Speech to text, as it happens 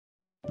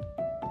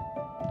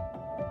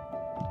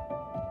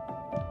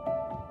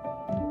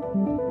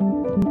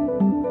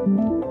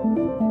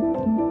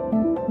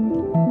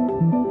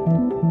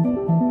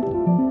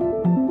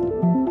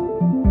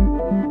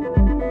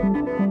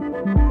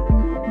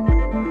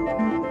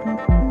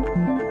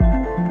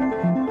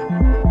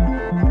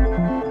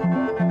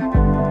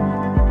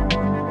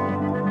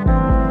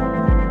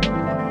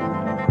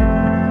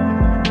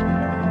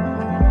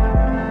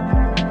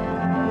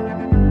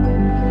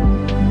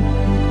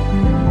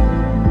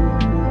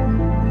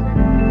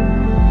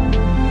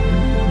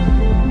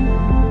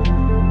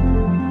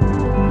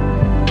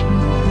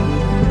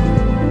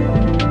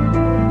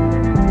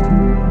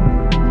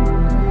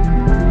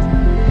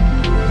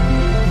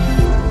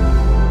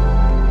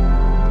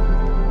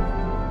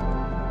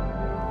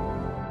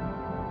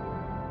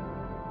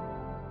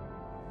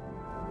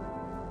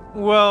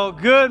Well,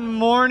 good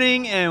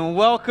morning and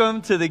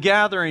welcome to the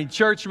Gathering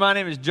Church. My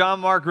name is John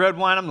Mark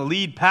Redwine. I'm the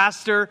lead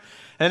pastor,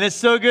 and it's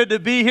so good to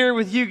be here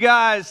with you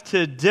guys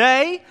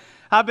today.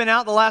 I've been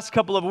out the last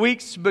couple of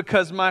weeks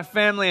because my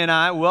family and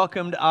I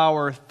welcomed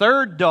our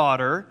third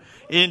daughter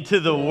into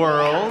the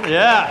world.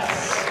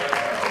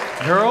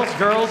 Yes. Girls,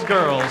 girls,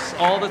 girls,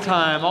 all the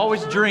time.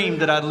 Always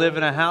dreamed that I'd live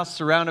in a house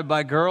surrounded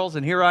by girls,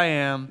 and here I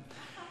am.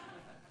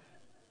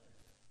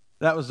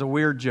 That was a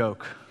weird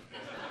joke.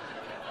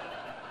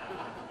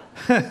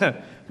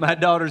 My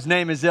daughter's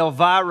name is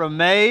Elvira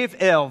Maeve.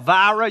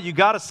 Elvira. You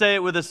got to say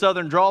it with a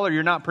southern drawl or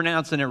you're not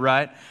pronouncing it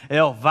right.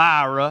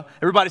 Elvira.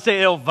 Everybody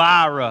say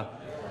Elvira.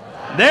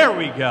 There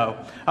we go.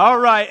 All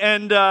right,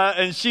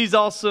 and she's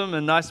awesome,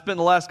 and I spent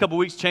the last couple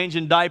weeks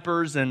changing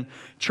diapers and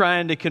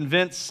trying to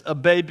convince a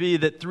baby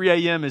that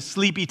 3 a.m. is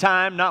sleepy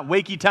time, not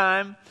wakey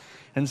time.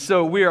 And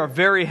so we are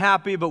very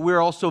happy, but we're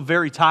also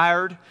very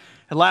tired.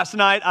 And last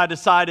night, I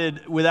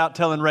decided, without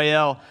telling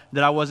Rael,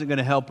 that I wasn't going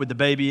to help with the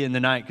baby in the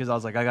night because I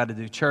was like, I got to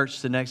do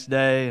church the next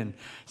day. And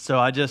so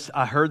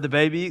I heard the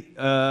baby,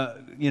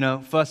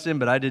 fussing,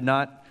 but I did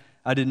not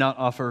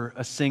offer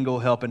a single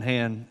helping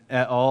hand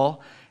at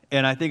all.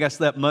 And I think I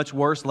slept much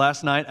worse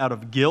last night out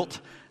of guilt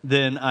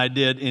than I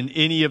did in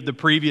any of the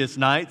previous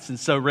nights. And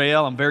so,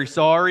 Rael, I'm very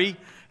sorry,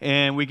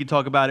 and we can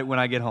talk about it when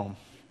I get home.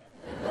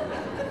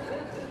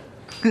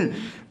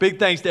 Big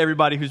thanks to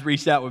everybody who's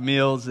reached out with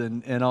meals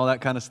and all that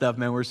kind of stuff,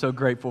 man. We're so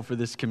grateful for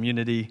this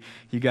community.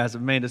 You guys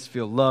have made us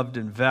feel loved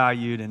and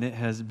valued, and it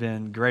has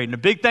been great. And a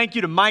big thank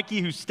you to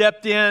Mikey who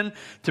stepped in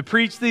to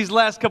preach these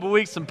last couple of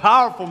weeks, some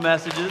powerful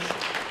messages.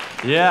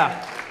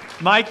 Yeah.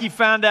 Mikey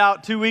found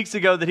out 2 weeks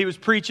ago that he was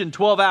preaching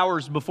 12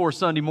 hours before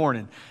Sunday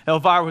morning.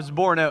 Elvira was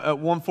born at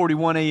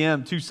 1:41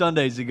 a.m. 2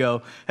 Sundays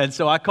ago. And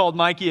so I called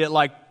Mikey at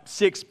like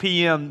 6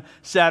 p.m.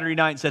 Saturday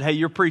night and said, hey,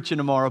 you're preaching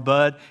tomorrow,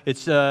 bud.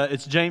 It's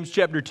James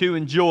chapter 2,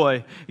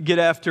 enjoy. Get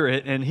after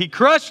it. And he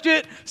crushed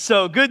it.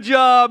 So good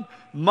job,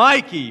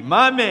 Mikey,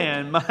 my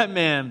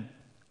man.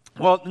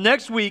 Well,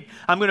 next week,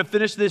 I'm going to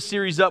finish this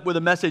series up with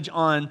a message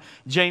on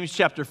James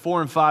chapter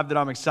 4 and 5 that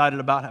I'm excited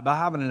about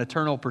having an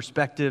eternal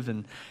perspective.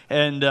 And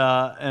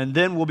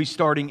then we'll be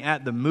starting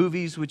At the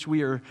Movies, which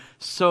we are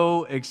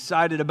so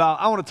excited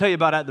about. I want to tell you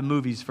about At the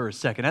Movies for a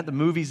second. At the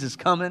Movies is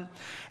coming.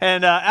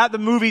 And At the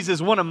Movies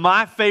is one of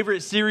my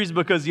favorite series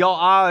because, y'all,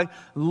 I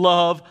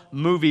love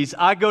movies.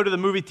 I go to the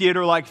movie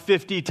theater like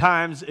 50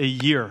 times a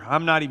year.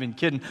 I'm not even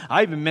kidding.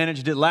 I even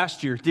managed it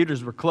last year.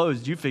 Theaters were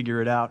closed. You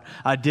figure it out.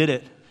 I did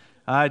it.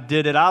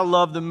 I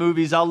love the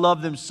movies. I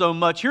love them so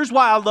much. Here's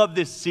why I love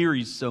this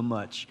series so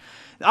much.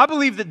 I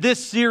believe that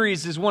this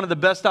series is one of the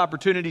best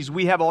opportunities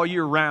we have all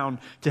year round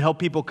to help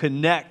people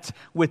connect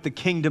with the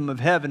kingdom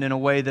of heaven in a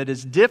way that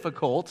is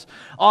difficult,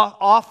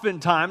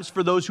 oftentimes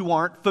for those who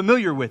aren't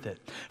familiar with it.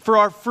 For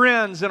our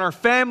friends and our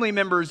family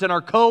members and our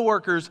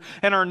coworkers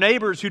and our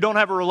neighbors who don't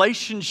have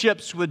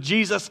relationships with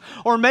Jesus,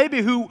 or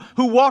maybe who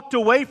walked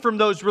away from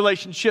those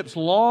relationships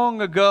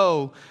long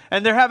ago,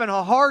 and they're having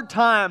a hard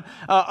time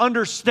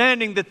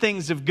understanding the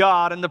things of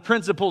God and the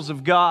principles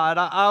of God.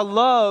 I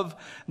love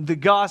the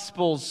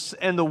Gospels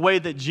and the way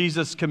that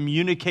Jesus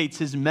communicates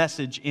His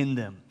message in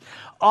them.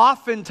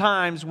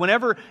 Oftentimes,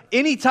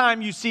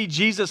 anytime you see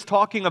Jesus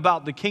talking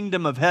about the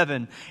kingdom of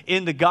heaven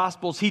in the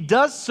Gospels, He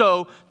does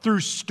so through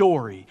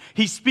story.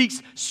 He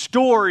speaks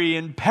story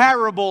and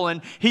parable,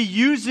 and He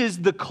uses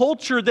the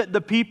culture that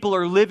the people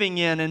are living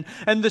in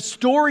and the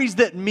stories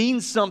that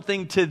mean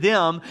something to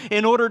them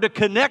in order to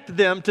connect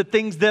them to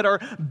things that are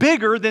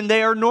bigger than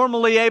they are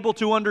normally able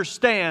to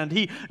understand.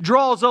 He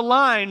draws a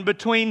line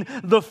between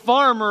the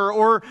farmer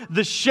or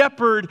the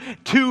shepherd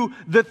to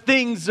the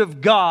things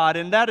of God,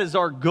 and that is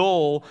our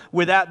goal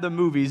with At the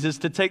Movies, is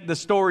to take the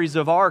stories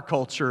of our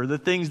culture, the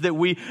things that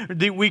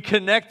we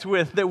connect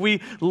with, that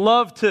we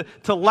love to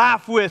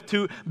laugh with,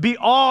 to be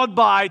awed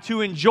by,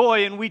 to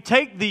enjoy, and we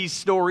take these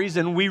stories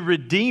and we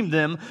redeem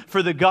them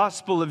for the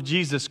gospel of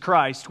Jesus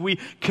Christ. We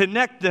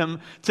connect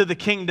them to the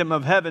kingdom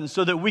of heaven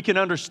so that we can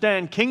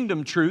understand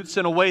kingdom truths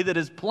in a way that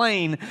is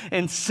plain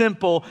and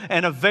simple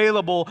and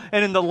available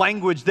and in the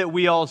language that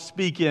we all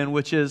speak in,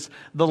 which is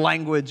the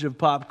language of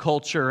pop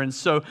culture. And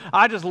so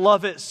I just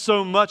love it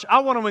so much.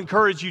 I want to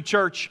encourage you,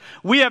 church.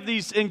 We have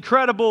these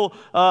incredible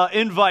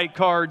invite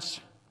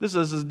cards. This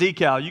is a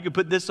decal. You can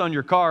put this on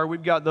your car.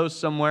 We've got those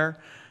somewhere.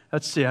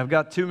 Let's see. I've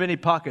got too many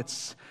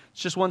pockets.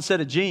 It's just one set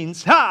of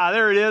jeans.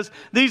 There it is.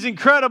 These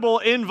incredible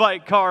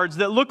invite cards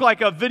that look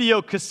like a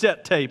video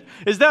cassette tape.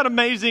 Is that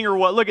amazing or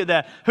what? Look at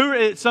that.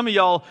 Some of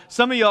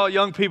y'all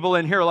young people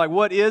in here are like,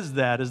 what is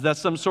that? Is that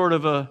some sort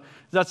of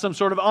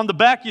on the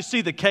back you see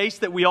the case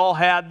that we all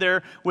had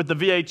there with the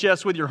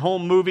VHS with your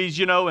home movies,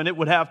 and it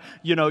would have,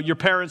 your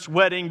parents'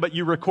 wedding, but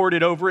you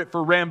recorded over it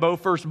for Rambo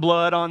First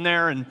Blood on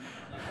there. And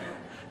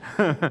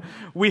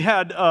We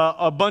had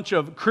a bunch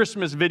of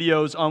Christmas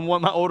videos on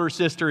one. My older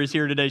sister is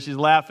here today. She's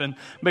laughing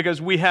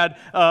because we had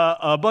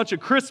a bunch of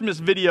Christmas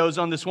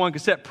videos on this one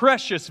cassette,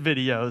 precious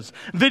videos.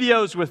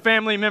 Videos with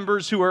family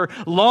members who are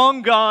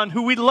long gone,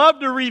 who we'd love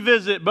to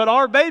revisit. But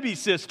our baby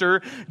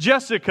sister,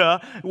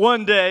 Jessica,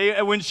 one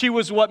day when she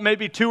was,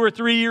 maybe 2 or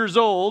 3 years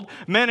old,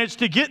 managed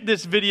to get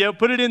this video,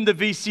 put it in the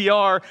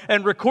VCR,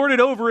 and recorded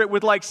over it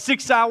with like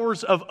 6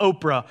 hours of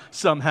Oprah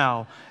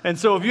somehow. And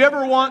so if you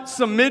ever want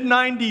some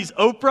mid-90s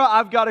Oprah,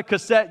 I've got a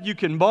cassette you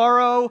can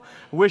borrow.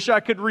 Wish I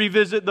could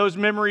revisit those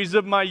memories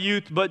of my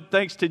youth, but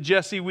thanks to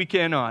Jesse, we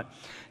cannot.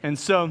 And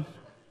so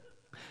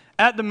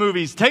at the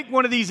movies, take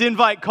one of these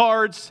invite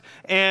cards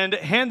and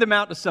hand them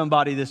out to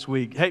somebody this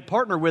week. Hey,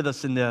 partner with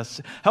us in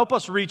this. Help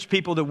us reach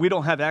people that we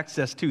don't have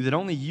access to, that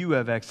only you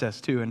have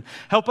access to. And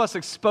help us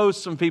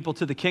expose some people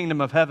to the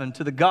kingdom of heaven,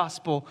 to the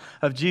gospel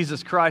of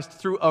Jesus Christ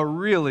through a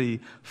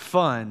really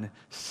fun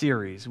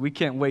series. We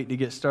can't wait to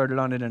get started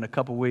on it in a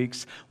couple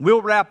weeks.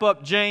 We'll wrap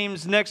up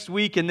James next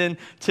week. And then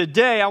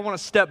today I want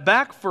to step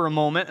back for a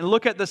moment and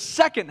look at the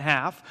second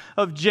half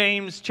of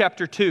James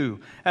chapter 2.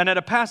 And at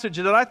a passage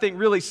that I think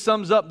really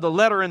sums up the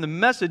letter and the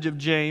message of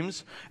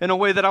James in a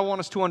way that I want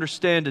us to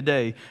understand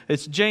today.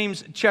 It's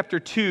James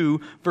chapter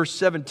 2, verse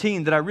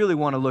 17 that I really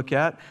want to look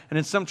at. And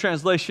in some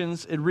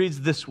translations, it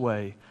reads this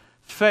way: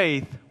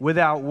 faith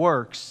without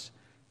works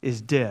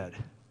is dead.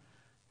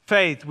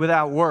 Faith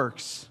without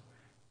works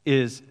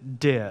is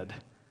dead.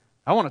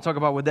 I want to talk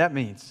about what that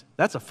means.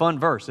 That's a fun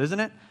verse, isn't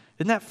it?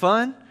 Isn't that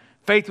fun?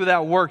 Faith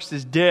without works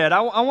is dead.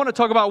 I want to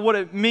talk about what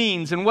it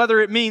means and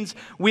whether it means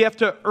we have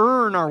to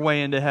earn our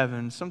way into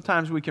heaven.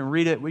 Sometimes we can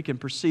read it, we can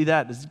perceive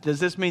that. Does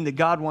this mean that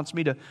God wants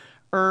me to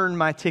earn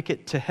my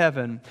ticket to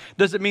heaven?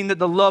 Does it mean that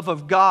the love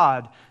of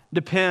God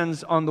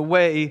depends on the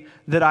way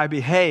that I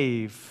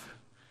behave?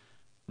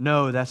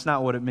 No, that's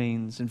not what it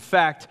means. In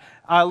fact,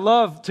 I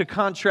love to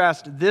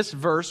contrast this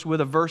verse with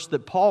a verse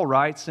that Paul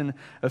writes in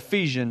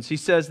Ephesians. He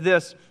says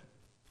this: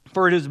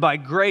 "For it is by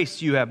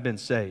grace you have been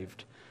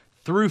saved,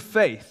 through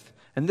faith.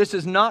 And this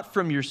is not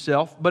from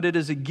yourself, but it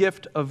is a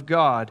gift of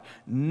God,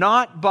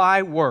 not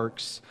by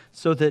works,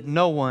 so that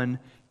no one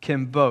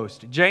can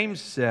boast."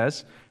 James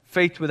says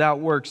faith without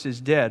works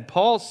is dead.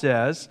 Paul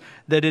says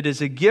that it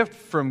is a gift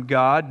from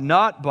God,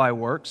 not by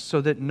works,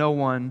 so that no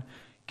one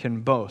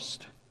can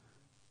boast.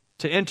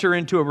 To enter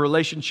into a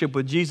relationship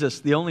with Jesus,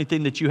 the only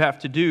thing that you have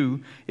to do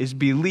is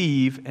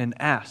believe and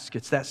ask.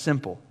 It's that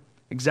simple,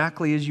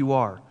 exactly as you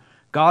are.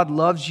 God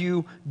loves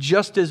you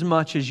just as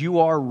much as you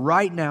are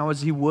right now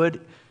as He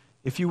would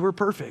if you were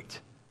perfect.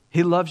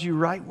 He loves you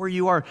right where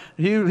you are.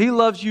 He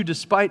loves you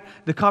despite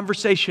the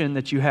conversation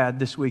that you had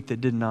this week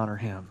that didn't honor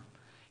Him.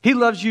 He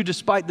loves you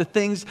despite the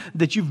things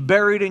that you've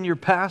buried in your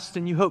past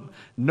and you hope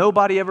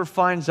nobody ever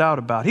finds out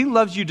about. He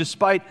loves you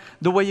despite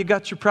the way you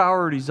got your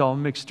priorities all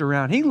mixed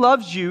around. He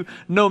loves you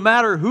no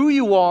matter who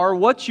you are,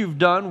 what you've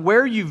done,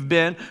 where you've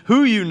been,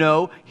 who you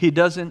know. He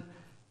doesn't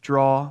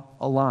draw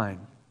a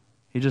line.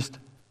 He just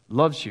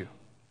loves you.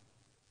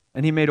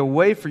 And He made a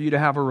way for you to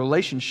have a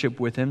relationship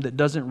with Him that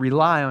doesn't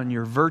rely on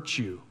your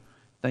virtue.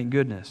 Thank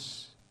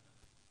goodness.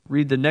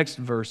 Read the next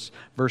verse,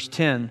 verse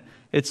 10.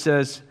 It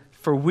says,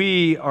 "For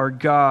we are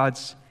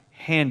God's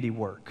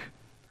handiwork,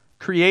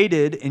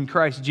 created in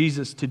Christ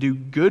Jesus to do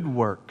good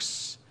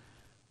works,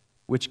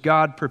 which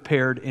God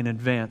prepared in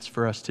advance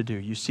for us to do."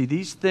 You see,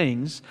 these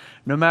things,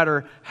 no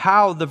matter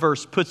how the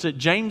verse puts it,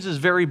 James is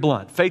very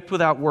blunt. Faith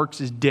without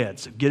works is dead.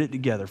 So get it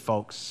together,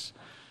 folks.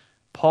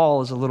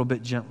 Paul is a little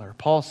bit gentler.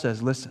 Paul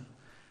says, listen,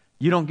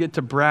 you don't get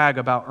to brag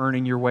about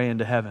earning your way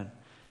into heaven.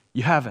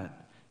 You haven't.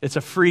 It's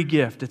a free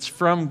gift. It's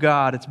from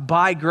God. It's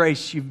by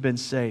grace you've been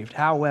saved.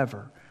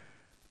 However,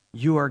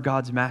 you are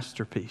God's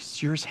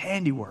masterpiece. You're His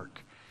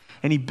handiwork.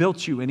 And He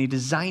built you and He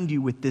designed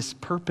you with this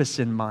purpose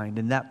in mind.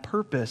 And that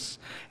purpose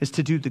is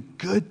to do the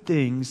good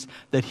things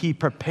that He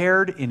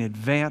prepared in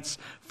advance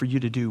for you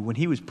to do. When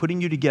He was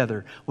putting you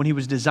together, when He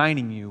was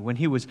designing you, when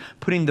He was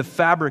putting the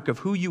fabric of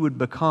who you would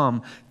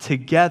become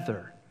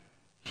together,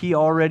 He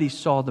already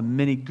saw the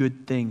many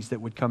good things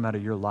that would come out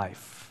of your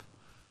life.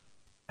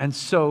 And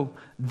so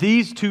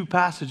these two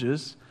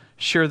passages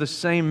share the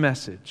same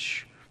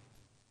message.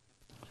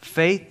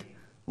 Faith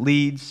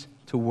leads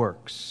to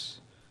works.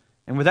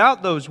 And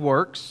without those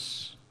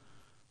works,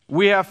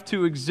 we have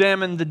to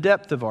examine the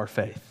depth of our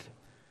faith.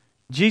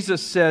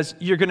 Jesus says,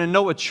 you're going to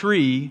know a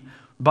tree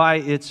by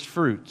its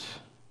fruit.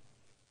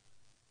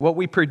 What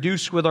we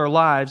produce with our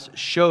lives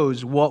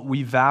shows what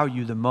we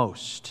value the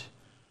most.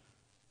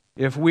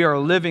 If we are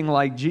living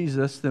like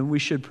Jesus, then we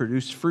should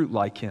produce fruit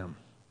like Him.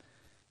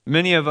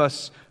 Many of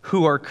us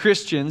who are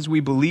Christians, we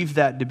believe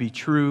that to be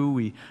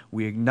true.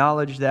 We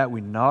acknowledge that.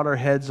 We nod our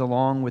heads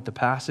along with the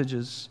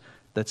passages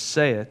that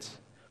say it.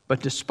 But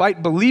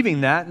despite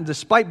believing that, and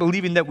despite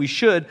believing that we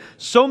should,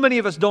 so many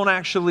of us don't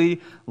actually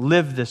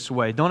live this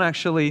way, don't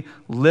actually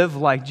live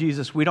like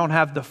Jesus. We don't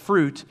have the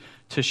fruit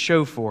to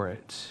show for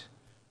it.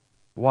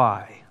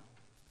 Why?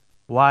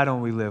 Why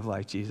don't we live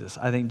like Jesus?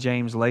 I think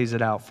James lays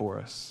it out for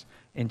us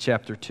in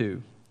chapter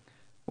 2.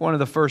 One of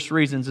the first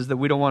reasons is that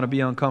we don't want to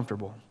be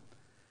uncomfortable.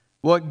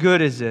 What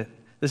good is it?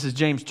 This is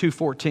James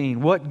 2:14.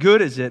 What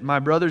good is it, my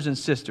brothers and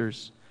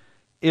sisters,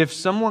 if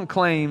someone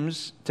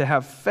claims to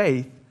have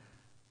faith,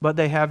 but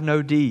they have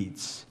no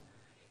deeds?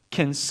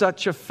 Can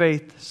such a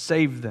faith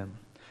save them?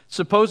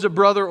 Suppose a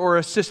brother or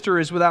a sister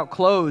is without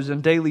clothes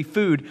and daily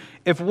food.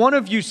 If one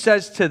of you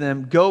says to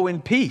them, go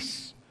in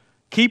peace,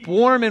 keep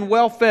warm and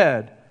well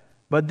fed,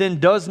 but then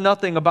does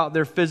nothing about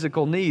their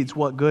physical needs,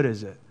 what good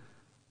is it?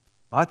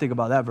 I think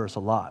about that verse a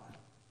lot.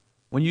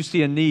 When you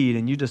see a need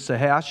and you just say,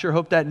 hey, I sure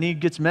hope that need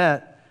gets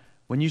met.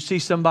 When you see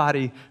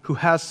somebody who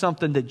has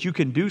something that you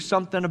can do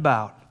something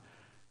about,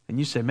 and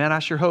you say, man, I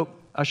sure hope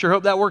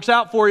that works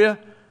out for you.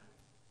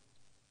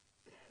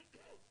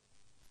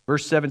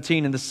 Verse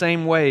 17, in the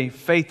same way,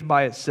 faith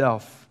by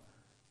itself,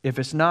 if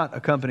it's not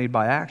accompanied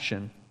by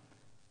action,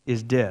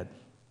 is dead.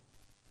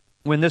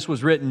 When this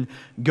was written,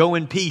 go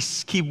in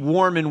peace, keep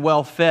warm and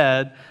well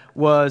fed,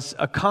 was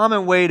a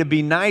common way to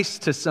be nice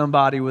to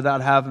somebody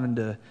without having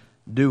to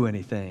do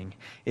anything.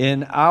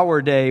 In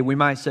our day, we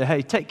might say,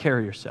 hey, take care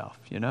of yourself,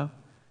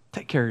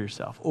 Take care of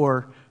yourself.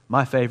 Or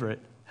my favorite,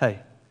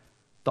 hey,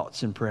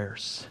 thoughts and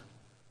prayers.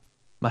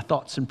 My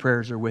thoughts and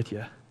prayers are with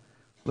you.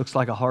 Looks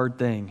like a hard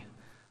thing.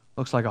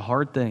 Looks like a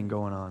hard thing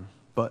going on,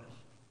 but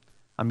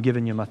I'm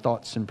giving you my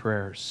thoughts and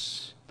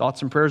prayers.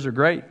 Thoughts and prayers are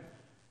great,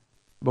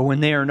 but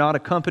when they are not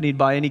accompanied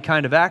by any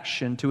kind of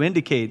action to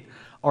indicate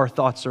our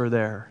thoughts are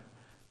there,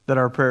 that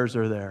our prayers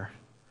are there,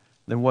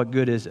 then what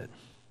good is it?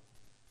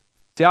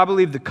 See, I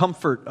believe the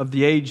comfort of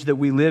the age that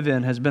we live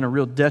in has been a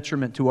real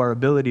detriment to our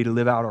ability to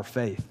live out our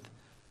faith.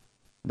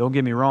 Don't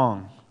get me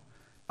wrong.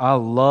 I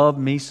love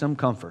me some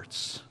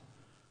comforts,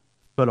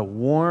 but a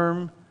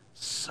warm,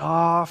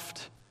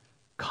 soft,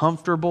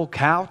 comfortable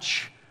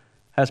couch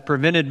has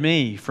prevented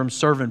me from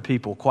serving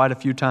people quite a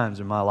few times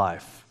in my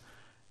life.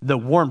 The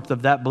warmth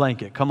of that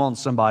blanket, come on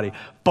somebody,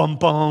 bum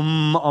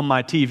bum on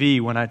my TV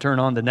when I turn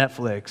on the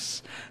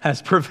Netflix,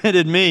 has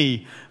prevented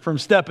me from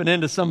stepping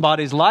into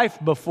somebody's life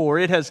before.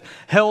 It has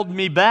held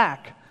me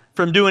back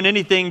from doing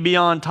anything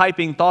beyond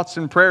typing thoughts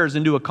and prayers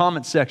into a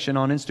comment section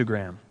on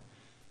Instagram.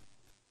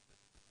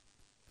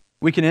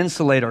 We can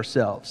insulate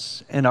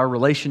ourselves and our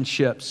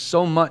relationships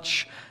so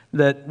much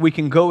that we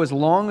can go as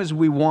long as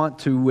we want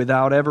to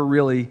without ever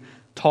really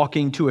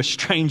talking to a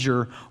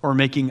stranger or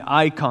making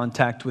eye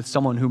contact with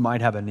someone who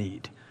might have a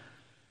need.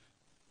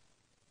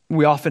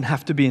 We often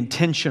have to be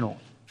intentional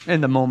in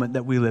the moment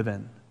that we live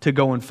in to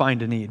go and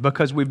find a need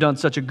because we've done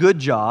such a good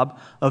job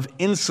of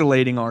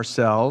insulating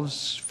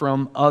ourselves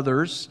from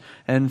others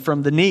and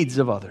from the needs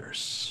of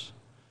others.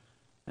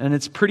 And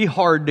it's pretty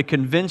hard to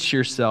convince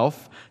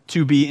yourself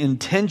to be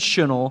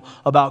intentional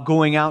about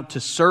going out to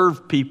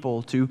serve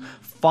people, to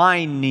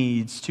find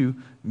needs, to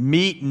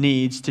meet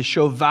needs, to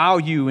show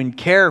value and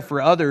care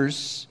for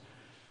others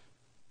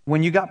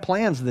when you got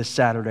plans this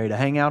Saturday to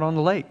hang out on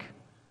the lake.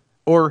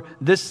 Or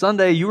this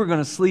Sunday you were going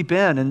to sleep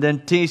in and then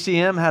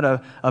TCM had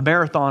a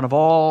marathon of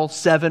all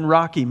 7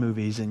 Rocky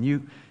movies and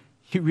you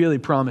really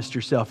promised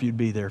yourself you'd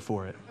be there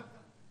for it.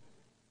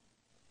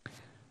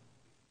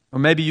 Or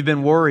maybe you've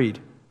been worried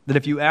that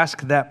if you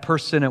ask that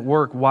person at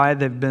work why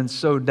they've been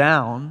so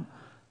down,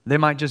 they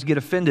might just get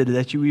offended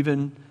that you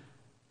even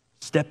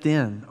stepped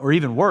in. Or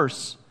even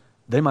worse,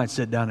 they might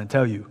sit down and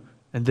tell you,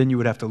 and then you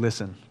would have to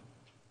listen.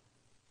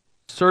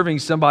 Serving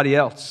somebody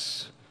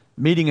else,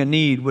 meeting a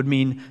need would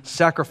mean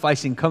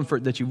sacrificing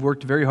comfort that you've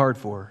worked very hard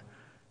for.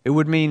 It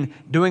would mean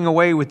doing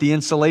away with the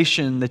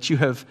insulation that you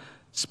have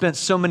spent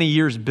so many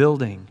years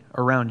building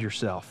around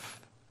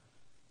yourself.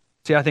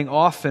 See, I think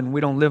often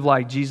we don't live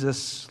like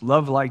Jesus,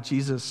 love like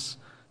Jesus,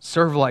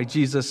 serve like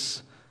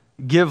Jesus,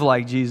 give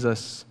like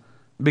Jesus,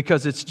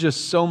 because it's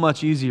just so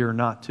much easier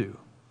not to.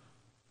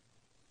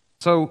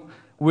 So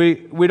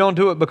we don't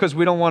do it because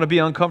we don't want to be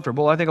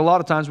uncomfortable. I think a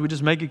lot of times we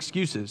just make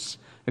excuses.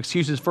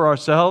 Excuses for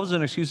ourselves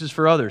and excuses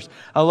for others.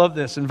 I love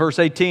this. In verse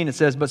 18 it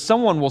says, but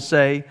someone will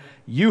say,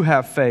 you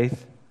have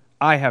faith,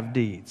 I have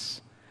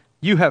deeds.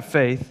 You have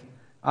faith,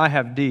 I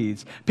have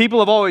deeds. People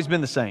have always been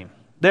the same.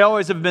 They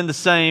always have been the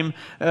same.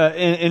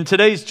 In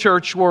today's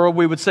church world,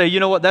 we would say, you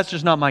know what, that's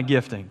just not my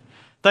gifting.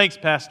 Thanks,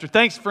 Pastor.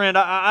 Thanks, friend.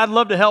 I'd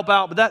love to help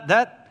out, but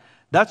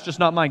that's just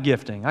not my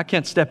gifting. I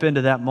can't step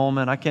into that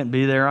moment. I can't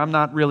be there. I'm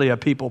not really a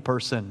people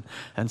person.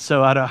 And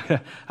so I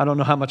don't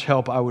know how much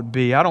help I would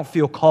be. I don't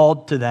feel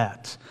called to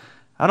that.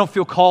 I don't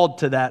feel called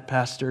to that,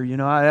 Pastor.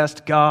 I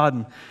asked God,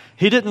 and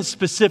He didn't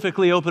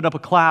specifically open up a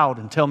cloud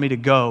and tell me to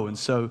go, and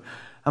so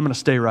I'm going to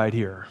stay right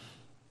here.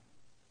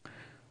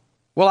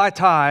 Well, I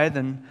tithe,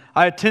 and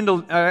I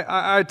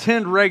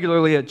attend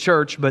regularly at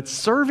church, but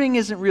serving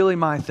isn't really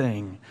my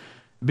thing.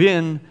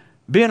 Being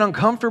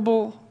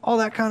uncomfortable, all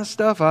that kind of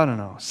stuff, I don't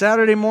know.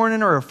 Saturday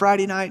morning or a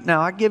Friday night, now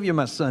I give you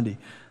my Sunday.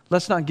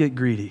 Let's not get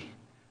greedy.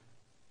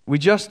 We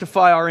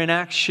justify our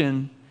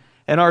inaction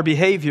and our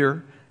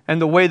behavior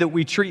and the way that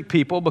we treat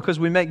people because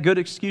we make good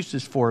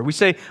excuses for it. We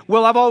say,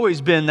 well, I've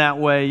always been that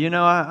way.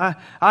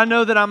 I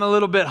know that I'm a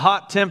little bit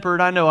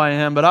hot-tempered. I know I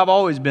am, but I've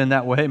always been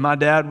that way. My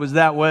dad was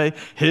that way.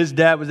 His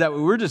dad was that way.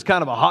 We're just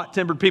kind of a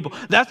hot-tempered people.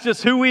 That's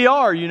just who we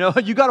are, You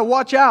got to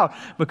watch out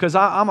because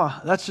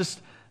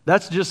that's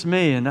That's just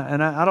me, and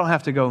I don't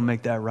have to go and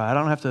make that right. I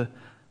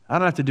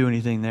don't have to do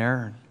anything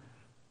there.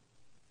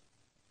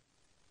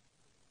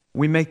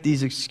 We make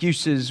these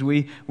excuses.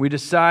 We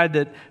decide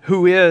that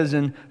who is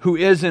and who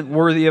isn't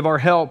worthy of our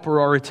help or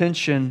our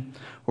attention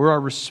or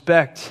our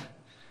respect.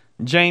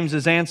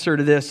 James's answer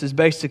to this is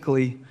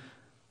basically,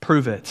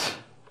 prove it.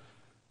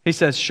 He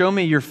says, show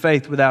me your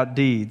faith without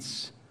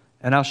deeds,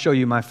 and I'll show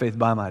you my faith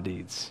by my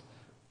deeds.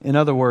 In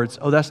other words,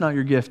 that's not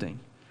your gifting.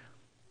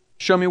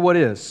 Show me what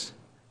is.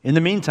 In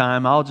the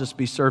meantime, I'll just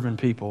be serving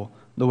people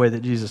the way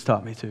that Jesus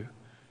taught me to.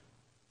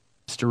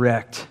 It's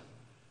direct.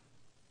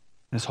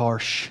 It's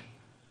harsh.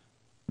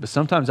 But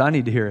sometimes I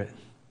need to hear it.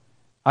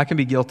 I can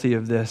be guilty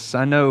of this.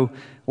 I know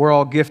we're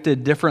all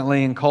gifted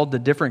differently and called to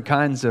different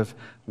kinds of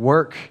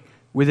work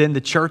within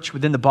the church,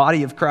 within the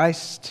body of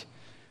Christ.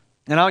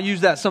 And I'll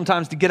use that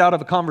sometimes to get out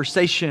of a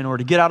conversation or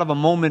to get out of a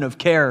moment of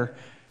care.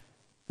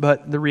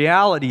 But the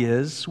reality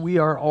is we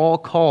are all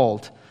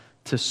called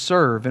to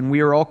serve, and we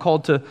are all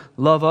called to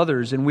love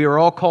others, and we are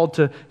all called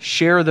to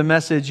share the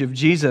message of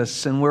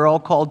Jesus, and we're all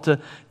called to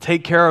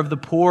take care of the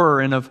poor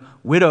and of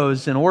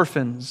widows and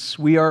orphans.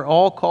 We are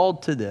all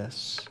called to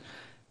this.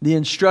 The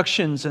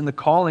instructions and the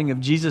calling of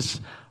Jesus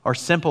are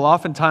simple.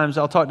 Oftentimes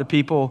I'll talk to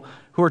people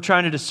who are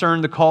trying to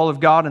discern the call of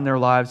God in their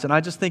lives, and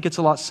I just think it's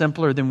a lot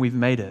simpler than we've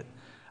made it.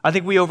 I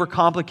think we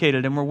overcomplicate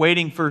it, and we're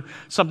waiting for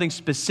something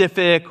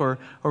specific or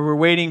we're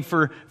waiting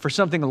for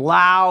something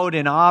loud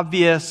and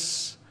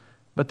obvious.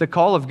 But the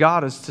call of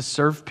God is to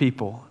serve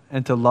people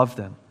and to love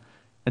them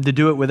and to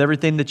do it with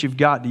everything that you've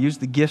got, to use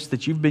the gifts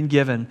that you've been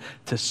given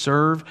to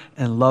serve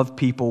and love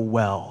people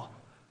well.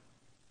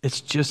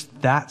 It's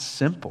just that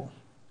simple.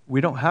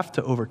 We don't have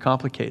to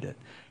overcomplicate it.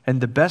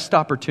 And the best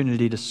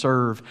opportunity to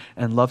serve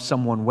and love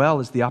someone well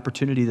is the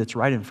opportunity that's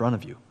right in front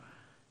of you.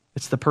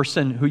 It's the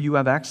person who you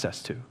have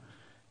access to.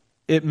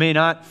 It may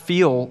not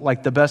feel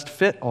like the best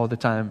fit all the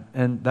time,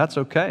 and that's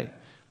okay.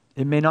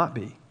 It may not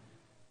be.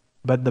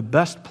 But the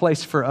best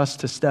place for us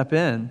to step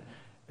in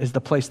is the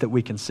place that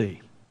we can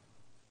see.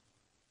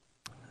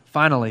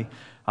 Finally,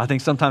 I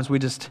think sometimes we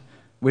just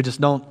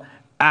don't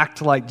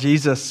act like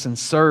Jesus and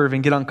serve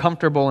and get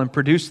uncomfortable and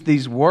produce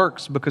these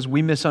works because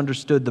we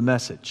misunderstood the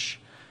message.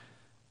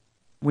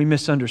 We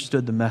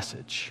misunderstood the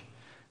message.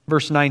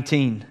 Verse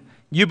 19,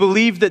 you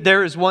believe that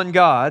there is one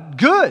God.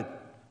 Good.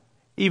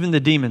 Even the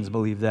demons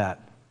believe that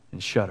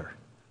and shudder.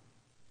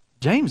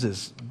 James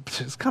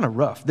it's kind of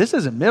rough.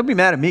 They'll be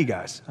mad at me,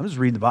 guys. I'm just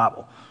reading the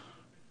Bible.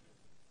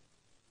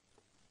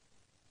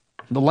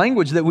 The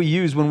language that we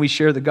use when we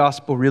share the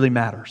gospel really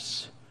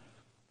matters.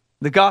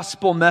 The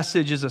gospel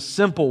message is a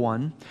simple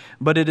one,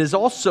 but it is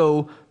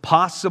also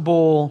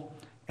possible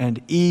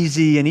and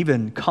easy and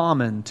even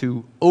common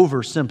to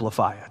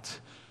oversimplify it.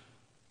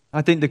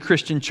 I think the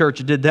Christian church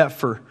did that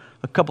for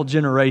a couple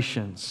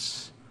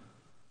generations.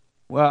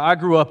 Well, I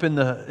grew up in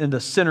the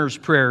sinner's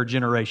prayer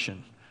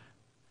generation.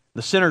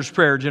 The sinner's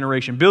prayer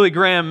generation. Billy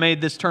Graham made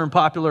this term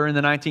popular in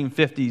the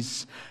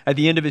 1950s at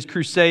the end of his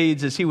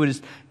crusades as he would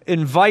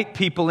invite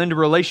people into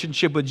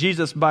relationship with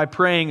Jesus by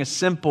praying a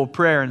simple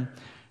prayer. And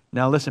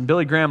now listen,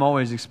 Billy Graham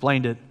always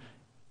explained it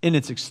in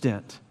its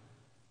extent.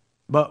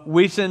 But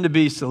we tend to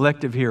be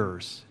selective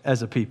hearers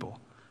as a people.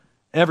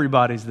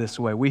 Everybody's this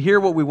way. We hear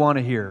what we want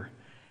to hear.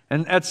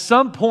 And at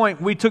some point,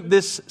 we took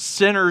this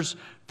sinner's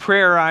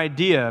prayer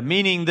idea,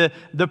 meaning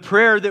the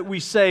prayer that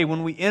we say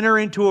when we enter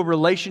into a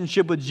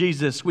relationship with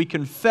Jesus. We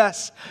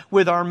confess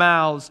with our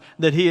mouths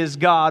that He is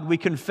God. We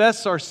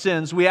confess our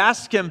sins. We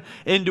ask Him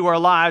into our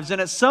lives. And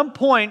at some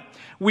point,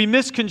 we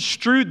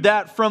misconstrued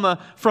that from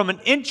an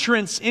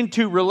entrance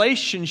into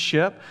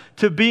relationship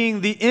to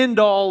being the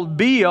end-all,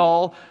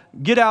 be-all,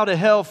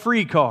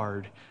 get-out-of-hell-free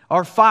card,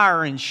 our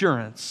fire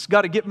insurance.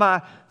 Got to get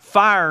my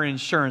fire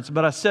insurance,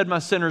 but I said my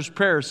sinner's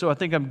prayer, so I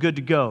think I'm good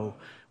to go.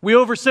 We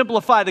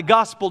oversimplify the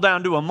gospel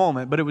down to a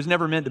moment, but it was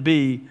never meant to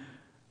be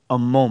a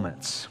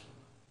moment.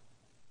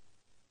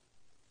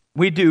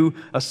 We do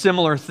a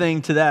similar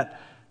thing to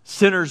that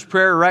sinner's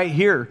prayer right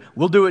here.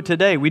 We'll do it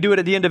today. We do it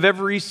at the end of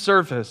every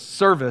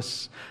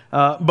service,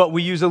 but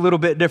we use a little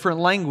bit different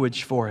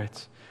language for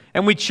it.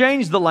 And we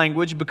change the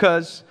language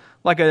because,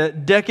 like a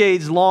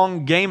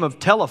decades-long game of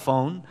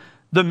telephone,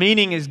 the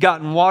meaning has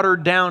gotten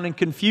watered down and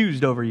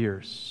confused over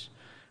years.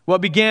 What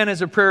began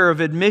as a prayer of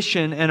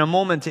admission and a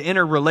moment to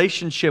enter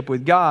relationship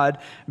with God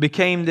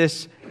became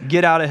this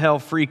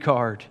get-out-of-hell-free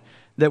card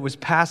that was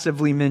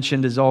passively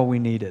mentioned as all we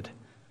needed.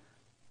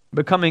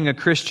 Becoming a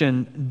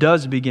Christian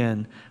does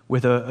begin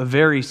with a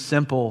very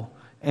simple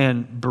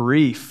and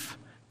brief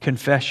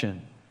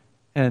confession.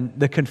 And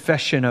the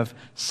confession of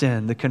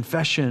sin, the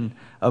confession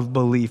of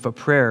belief, a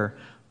prayer.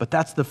 But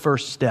that's the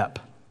first step.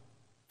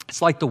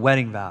 It's like the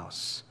wedding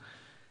vows.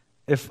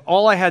 If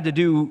all I had to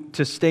do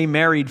to stay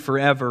married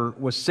forever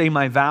was say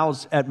my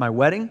vows at my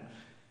wedding,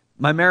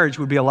 my marriage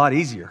would be a lot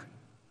easier.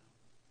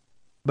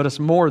 But it's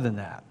more than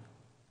that.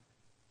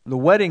 The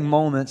wedding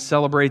moment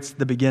celebrates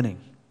the beginning.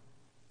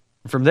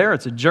 From there,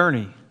 it's a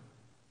journey,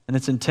 and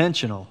it's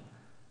intentional,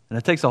 and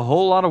it takes a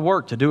whole lot of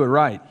work to do it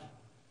right.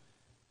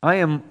 I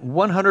am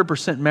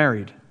 100%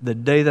 married the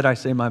day that I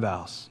say my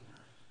vows.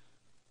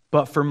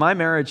 But for my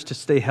marriage to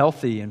stay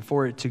healthy and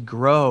for it to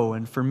grow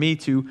and for me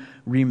to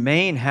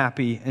remain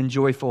happy and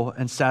joyful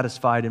and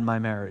satisfied in my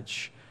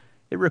marriage,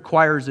 it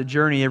requires a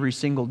journey every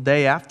single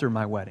day after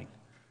my wedding.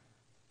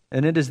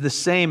 And it is the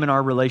same in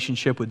our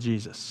relationship with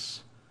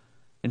Jesus.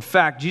 In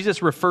fact,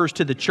 Jesus refers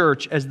to the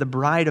church as the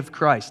bride of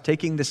Christ,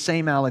 taking the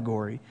same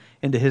allegory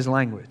into his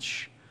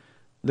language.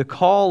 The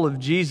call of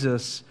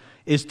Jesus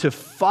is to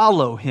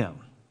follow him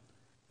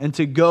and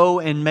to go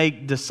and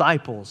make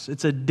disciples.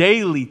 It's a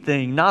daily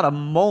thing, not a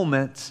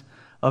moment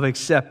of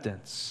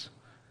acceptance.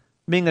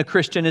 Being a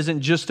Christian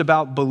isn't just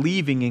about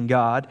believing in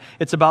God.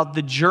 It's about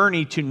the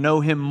journey to know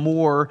him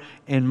more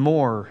and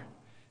more.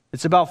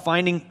 It's about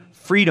finding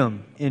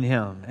freedom in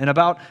him and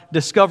about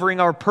discovering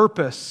our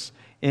purpose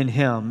in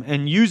him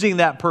and using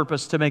that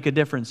purpose to make a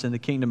difference in the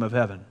kingdom of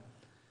heaven.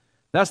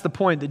 That's the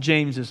point that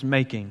James is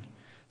making.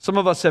 Some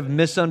of us have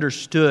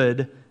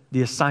misunderstood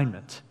the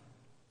assignment.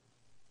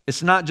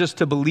 It's not just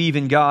to believe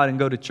in God and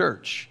go to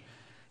church.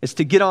 It's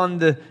to get on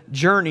the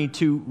journey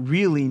to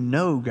really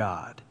know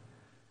God.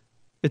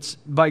 It's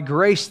by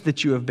grace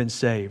that you have been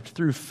saved,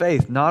 through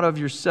faith, not of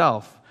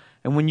yourself.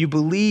 And when you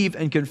believe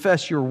and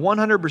confess, you're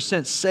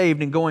 100%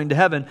 saved and going to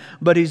heaven.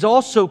 But he's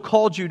also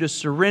called you to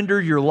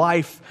surrender your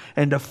life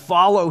and to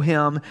follow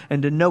him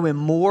and to know him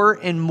more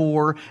and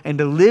more and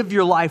to live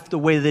your life the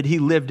way that he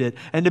lived it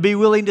and to be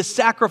willing to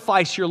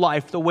sacrifice your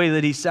life the way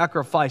that he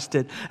sacrificed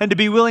it and to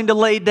be willing to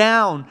lay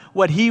down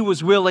what he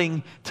was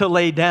willing to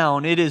lay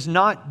down. It is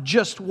not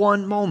just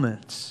one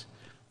moment.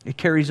 It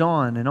carries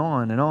on and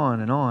on and on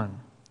and on.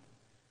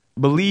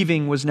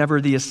 Believing was never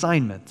the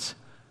assignment.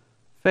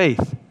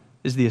 Faith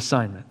is the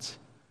assignment.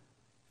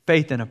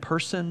 Faith in a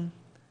person,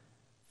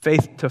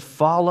 faith to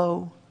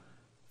follow,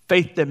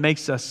 faith that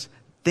makes us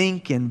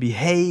think and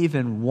behave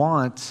and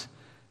want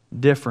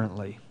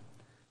differently.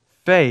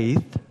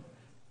 Faith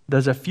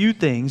does a few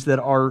things that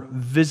are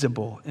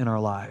visible in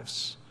our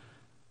lives.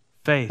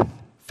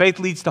 Faith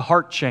leads to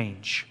heart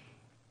change.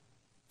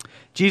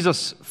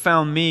 Jesus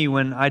found me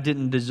when I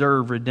didn't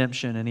deserve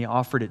redemption, and he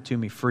offered it to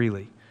me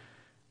freely.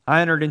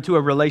 I entered into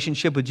a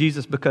relationship with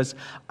Jesus because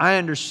I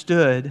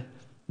understood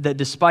that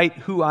despite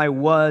who I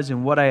was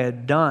and what I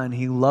had done,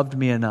 he loved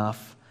me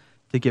enough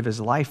to give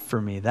his life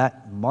for me.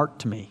 That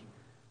marked me.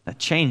 That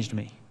changed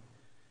me.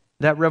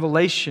 That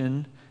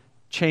revelation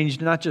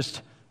changed not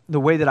just the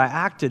way that I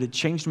acted, it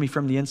changed me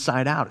from the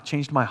inside out. It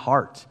changed my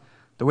heart.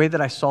 The way that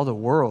I saw the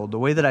world, the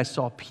way that I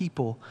saw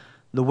people,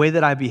 the way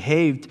that I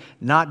behaved,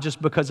 not just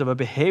because of a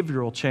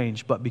behavioral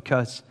change, but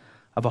because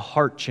of a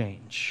heart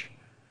change.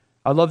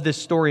 I love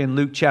this story in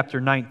Luke chapter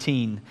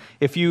 19.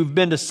 If you've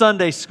been to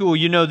Sunday school,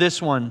 you know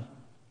this one.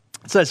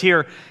 It says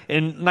here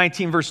in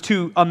 19 verse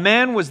 2, a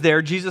man was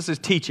there, Jesus is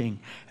teaching,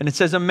 and it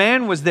says a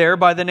man was there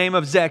by the name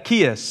of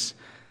Zacchaeus.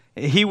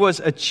 He was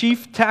a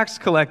chief tax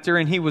collector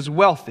and he was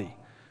wealthy.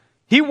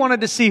 He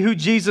wanted to see who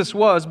Jesus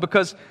was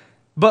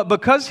but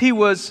because he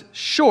was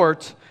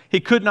short, he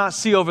could not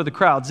see over the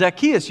crowd.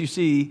 Zacchaeus, you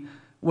see,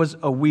 was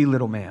a wee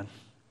little man.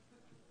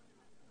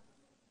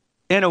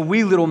 And a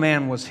wee little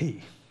man was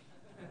he.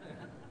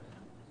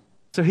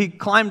 So he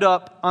climbed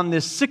up on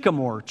this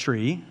sycamore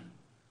tree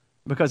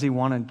because he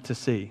wanted to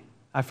see.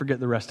 I forget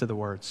the rest of the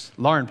words.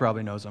 Lauren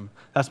probably knows them.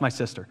 That's my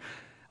sister.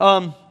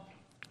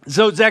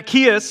 So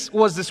Zacchaeus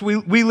was this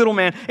wee little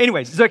man.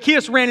 Anyways,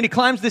 Zacchaeus ran and he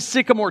climbs this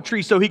sycamore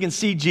tree so he can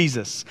see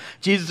Jesus.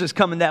 Jesus is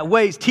coming that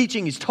way. He's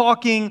teaching, he's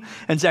talking,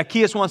 and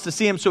Zacchaeus wants to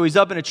see him, so he's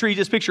up in a tree.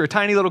 Just picture a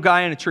tiny little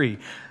guy in a tree.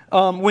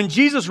 When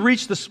Jesus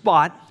reached the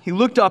spot, he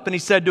looked up and he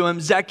said to him,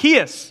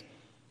 Zacchaeus,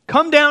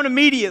 come down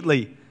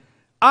immediately.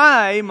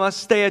 I must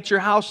stay at your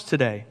house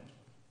today.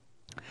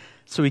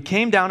 So he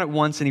came down at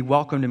once and he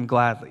welcomed him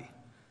gladly.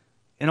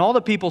 And all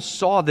the people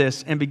saw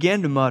this and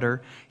began to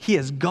mutter, he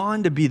has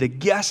gone to be the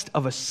guest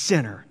of a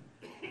sinner.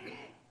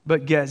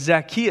 But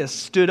Zacchaeus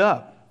stood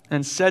up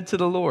and said to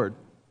the Lord,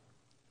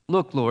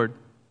 look, Lord,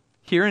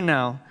 here and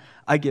now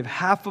I give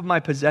half of my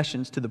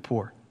possessions to the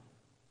poor.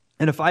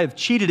 And if I have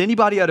cheated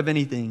anybody out of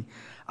anything,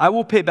 I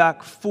will pay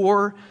back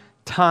 4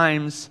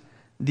 times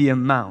the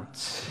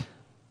amount.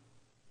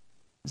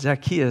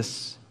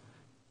 Zacchaeus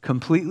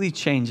completely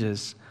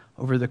changes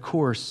over the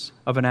course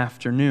of an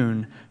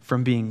afternoon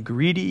from being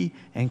greedy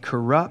and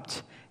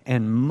corrupt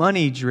and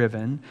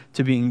money-driven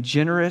to being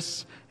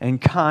generous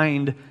and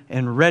kind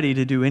and ready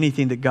to do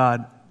anything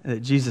that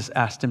Jesus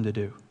asked him to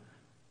do.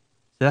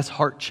 That's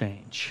heart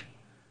change.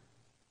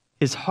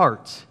 His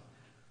heart,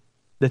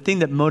 the thing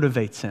that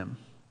motivates him,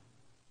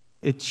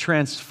 it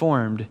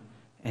transformed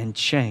and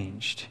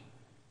changed.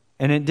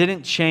 And it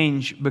didn't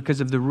change because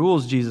of the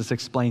rules Jesus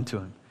explained to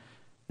him.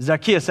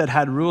 Zacchaeus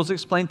had rules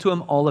explained to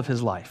him all of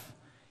his life.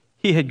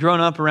 He had grown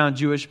up around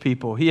Jewish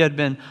people. He had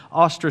been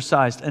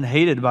ostracized and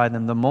hated by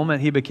them the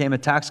moment he became a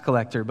tax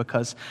collector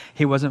because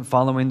he wasn't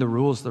following the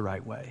rules the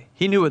right way.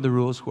 He knew what the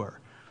rules were.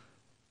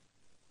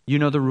 You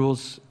know the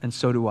rules, and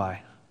so do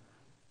I.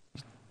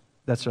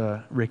 That's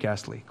a Rick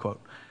Astley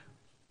quote.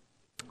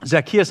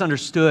 Zacchaeus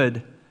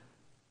understood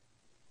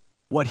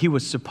what he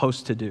was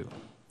supposed to do.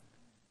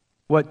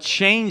 What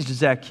changed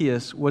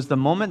Zacchaeus was the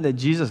moment that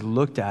Jesus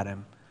looked at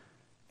him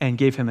and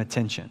gave him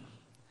attention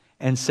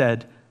and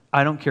said,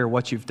 I don't care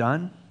what you've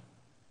done.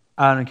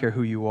 I don't care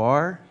who you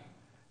are.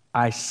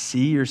 I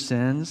see your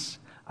sins.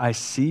 I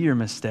see your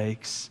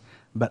mistakes,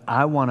 but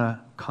I want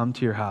to come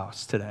to your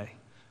house today.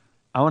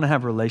 I want to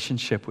have a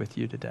relationship with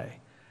you today.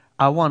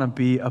 I want to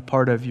be a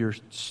part of your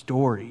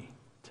story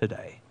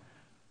today.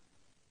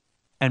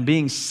 And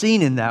being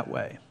seen in that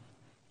way,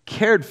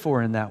 cared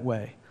for in that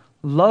way,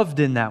 loved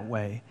in that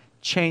way,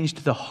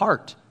 changed the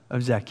heart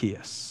of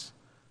Zacchaeus.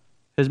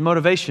 His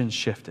motivations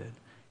shifted.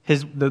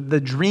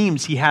 The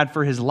dreams he had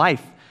for his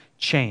life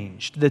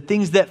changed. The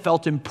things that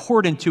felt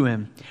important to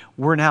him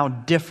were now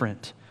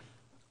different.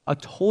 A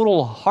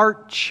total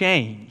heart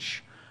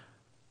change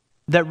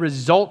that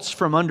results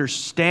from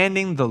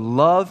understanding the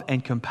love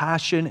and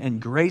compassion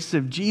and grace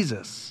of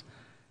Jesus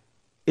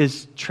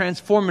is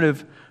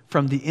transformative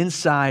from the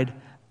inside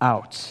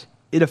out.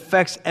 It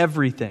affects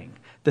everything.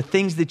 The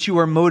things that you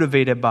are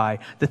motivated by,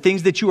 the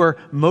things that you are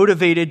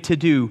motivated to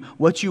do,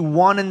 what you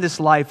want in this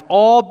life,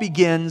 all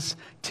begins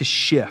to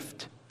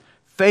shift.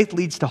 Faith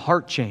leads to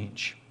heart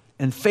change,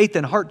 and faith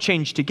and heart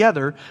change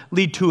together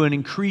lead to an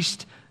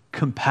increased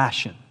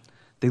compassion.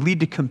 They lead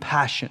to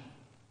compassion.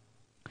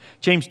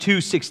 James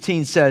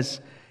 2:16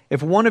 says,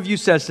 if one of you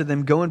says to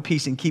them, go in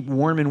peace and keep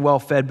warm and well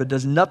fed, but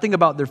does nothing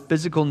about their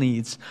physical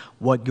needs,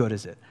 what good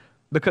is it?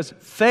 Because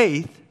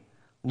faith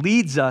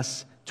leads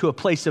us to a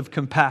place of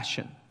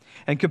compassion.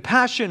 And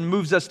compassion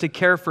moves us to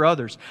care for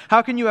others.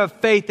 How can you have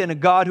faith in a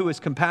God who is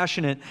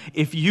compassionate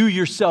if you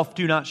yourself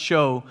do not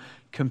show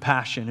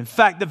compassion? In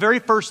fact, the very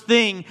first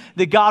thing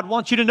that God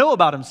wants you to know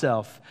about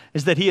himself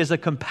is that he is a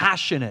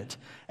compassionate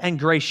and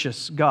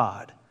gracious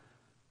God.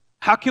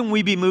 How can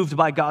we be moved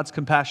by God's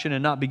compassion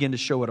and not begin to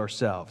show it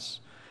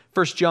ourselves?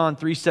 1 John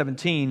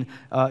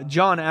 3:17,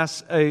 John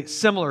asks a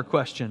similar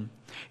question.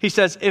 He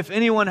says, if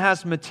anyone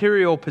has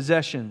material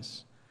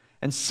possessions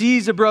and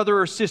sees a brother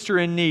or sister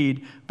in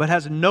need, but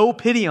has no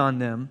pity on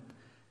them,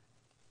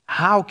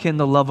 how can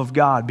the love of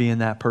God be in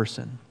that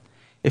person?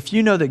 If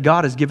you know that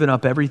God has given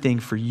up everything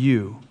for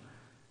you,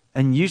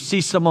 and you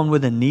see someone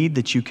with a need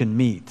that you can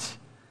meet,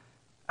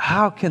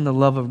 how can the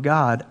love of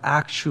God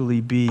actually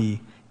be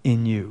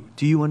in you?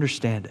 Do you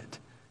understand it?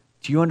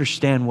 Do you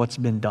understand what's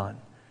been done?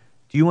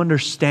 Do you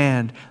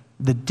understand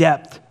the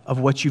depth of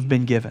what you've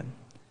been given?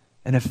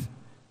 And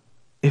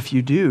if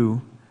you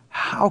do,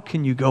 how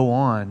can you go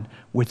on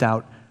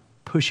without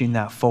pushing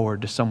that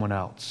forward to someone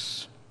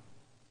else?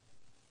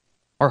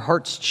 Our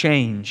hearts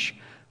change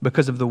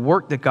because of the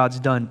work that God's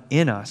done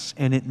in us,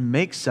 and it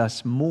makes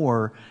us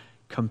more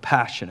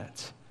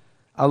compassionate.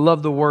 I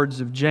love the words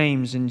of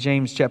James in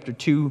James chapter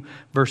 2,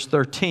 verse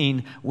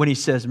 13, when he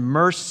says,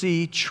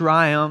 mercy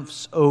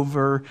triumphs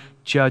over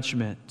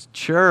judgment.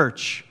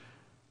 Church,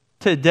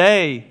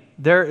 today,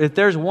 if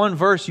there's one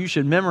verse you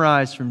should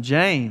memorize from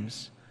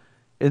James,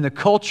 in the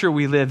culture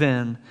we live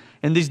in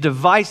these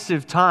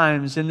divisive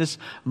times, in this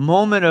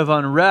moment of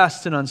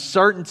unrest and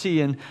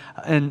uncertainty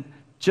and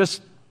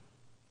just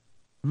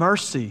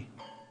mercy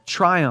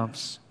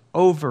triumphs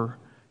over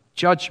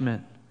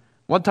judgment.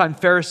 One time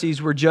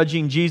Pharisees were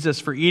judging Jesus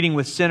for eating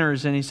with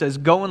sinners, and he says,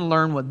 go and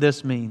learn what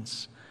this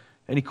means.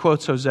 And he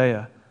quotes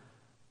Hosea,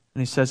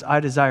 and he says, I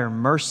desire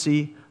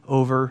mercy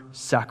over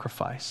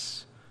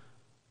sacrifice.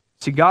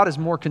 See, God is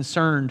more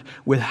concerned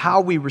with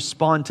how we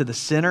respond to the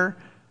sinner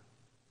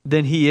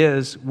than he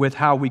is with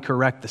how we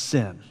correct the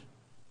sin.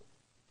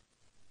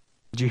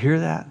 Did you hear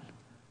that?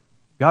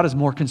 God is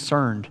more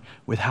concerned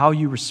with how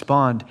you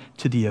respond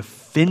to the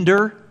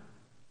offender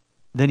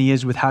than he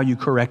is with how you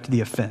correct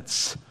the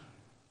offense.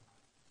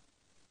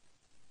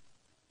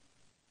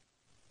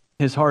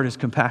 His heart is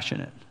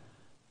compassionate,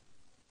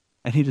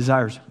 and he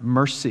desires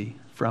mercy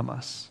from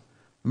us.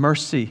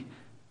 Mercy,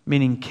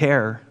 meaning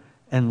care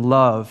and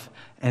love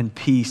and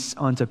peace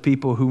unto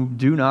people who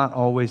do not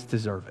always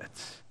deserve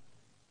it.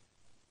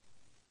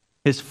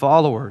 His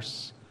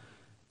followers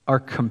are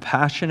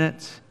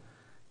compassionate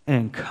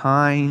and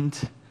kind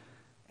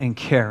and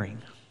caring.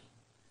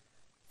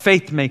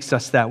 Faith makes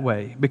us that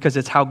way because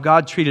it's how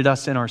God treated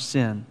us in our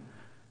sin.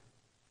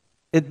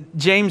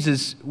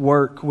 James's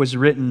work was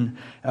written,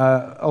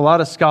 a lot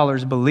of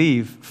scholars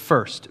believe,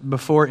 first,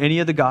 before any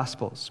of the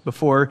Gospels,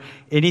 before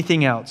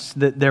anything else,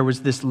 that there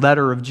was this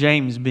letter of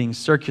James being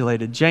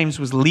circulated. James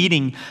was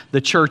leading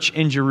the church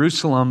in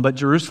Jerusalem, but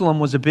Jerusalem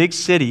was a big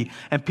city,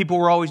 and people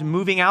were always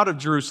moving out of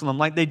Jerusalem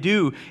like they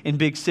do in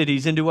big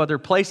cities into other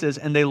places,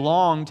 and they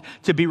longed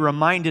to be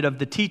reminded of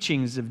the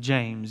teachings of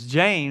James.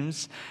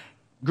 James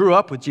grew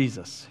up with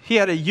Jesus. He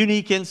had a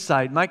unique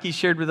insight. Mikey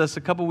shared with us a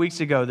couple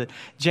weeks ago that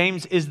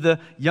James is the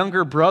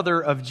younger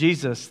brother of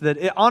Jesus.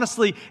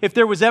 Honestly, if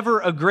there was ever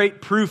a great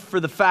proof for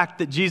the fact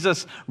that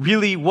Jesus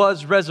really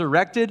was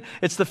resurrected,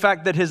 it's the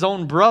fact that his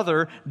own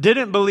brother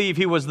didn't believe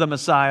he was the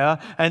Messiah,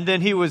 and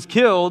then he was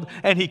killed,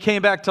 and he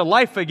came back to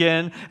life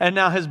again, and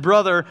now his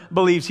brother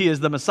believes he is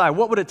the Messiah.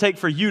 What would it take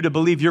for you to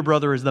believe your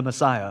brother is the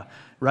Messiah,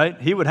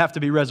 right? He would have to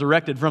be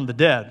resurrected from the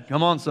dead.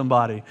 Come on,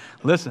 somebody.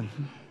 Listen.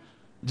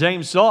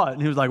 James saw it,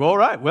 and he was like, all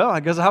right, well, I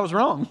guess I was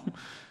wrong.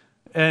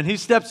 And he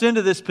steps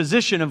into this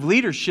position of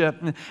leadership.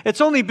 And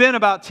it's only been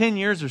about 10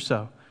 years or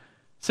so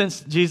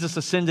since Jesus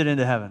ascended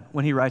into heaven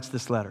when he writes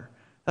this letter.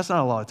 That's not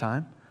a lot of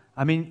time.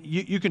 I mean,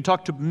 you can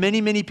talk to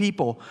many, many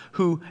people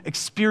who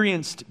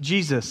experienced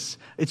Jesus.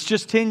 It's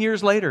just 10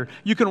 years later.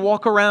 You can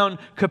walk around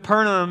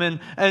Capernaum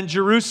and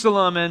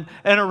Jerusalem and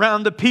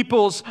around the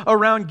peoples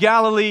around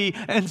Galilee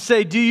and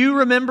say, do you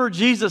remember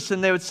Jesus?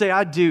 And they would say,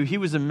 I do. He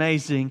was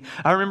amazing.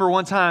 I remember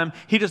one time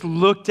he just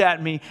looked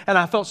at me and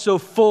I felt so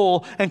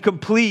full and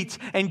complete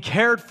and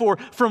cared for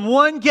from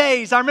one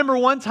gaze. I remember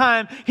one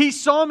time he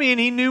saw me and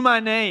he knew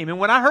my name. And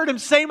when I heard him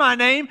say my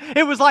name,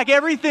 it was like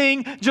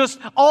everything just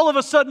all of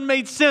a sudden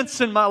made sense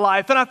in my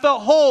life, and I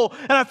felt whole,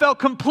 and I felt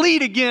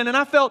complete again, and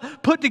I felt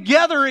put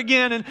together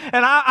again, and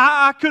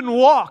I couldn't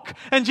walk.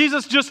 And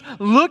Jesus just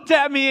looked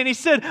at me and he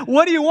said,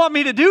 what do you want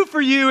me to do for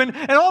you?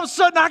 And all of a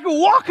sudden I could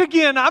walk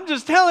again. I'm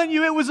just telling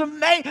you, it was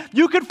amazing.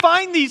 You could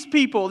find these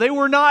people. They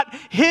were not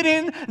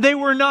hidden. They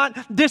were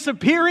not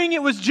disappearing.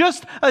 It was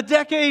just a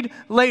decade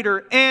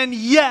later. And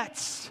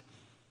yet,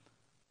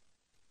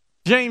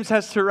 James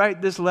has to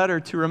write this letter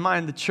to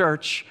remind the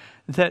church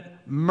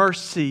that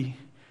mercy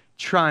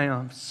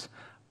triumphs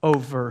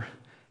over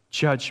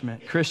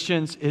judgment.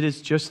 Christians, it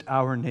is just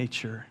our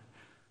nature.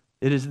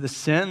 It is the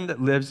sin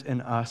that lives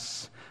in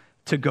us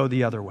to go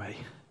the other way,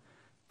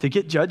 to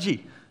get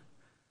judgy,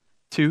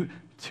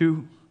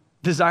 to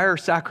desire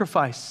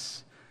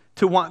sacrifice,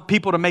 to want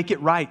people to make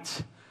it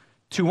right,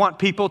 to want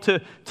people to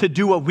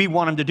do what we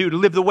want them to do, to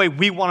live the way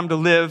we want them to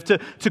live,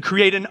 to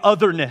create an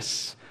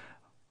otherness.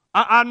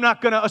 I'm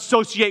not going to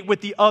associate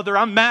with the other.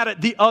 I'm mad at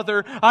the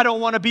other. I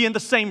don't want to be in the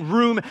same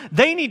room.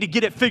 They need to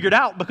get it figured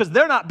out because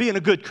they're not being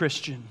a good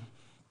Christian.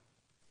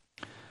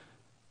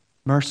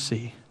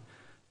 Mercy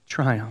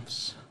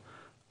triumphs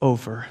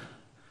over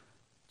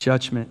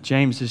judgment.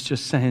 James is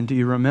just saying, do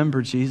you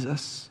remember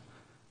Jesus?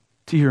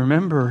 Do you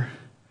remember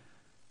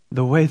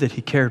the way that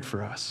he cared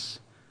for us?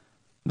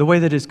 The way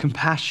that his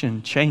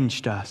compassion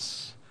changed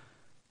us?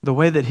 The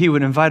way that he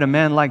would invite a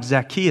man like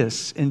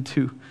Zacchaeus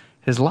into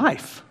his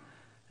life?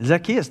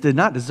 Zacchaeus did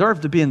not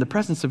deserve to be in the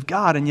presence of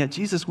God, and yet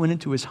Jesus went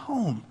into his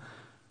home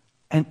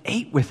and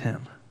ate with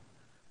him.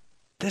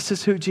 This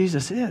is who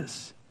Jesus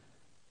is.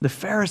 The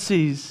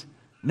Pharisees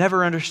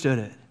never understood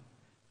it.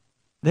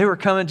 They were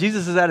coming.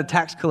 Jesus is at a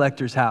tax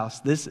collector's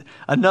house.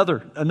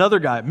 Another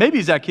guy,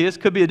 maybe Zacchaeus,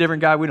 could be a different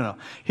guy. We don't know.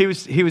 He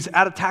was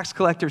at a tax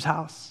collector's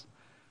house,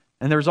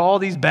 and there's all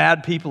these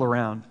bad people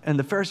around. And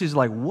the Pharisees are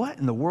like, "What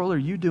in the world are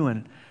you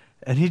doing?"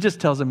 And he just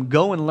tells them,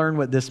 "Go and learn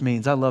what this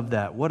means." I love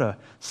that. What a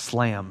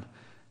slam!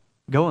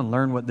 Go and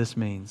learn what this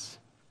means.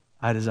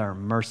 I desire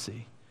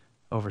mercy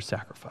over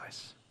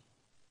sacrifice.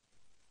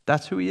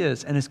 That's who he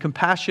is. And his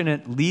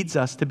compassionate leads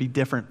us to be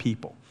different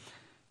people.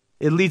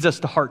 It leads us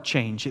to heart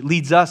change. It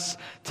leads us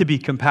to be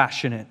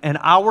compassionate. And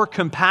our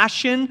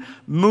compassion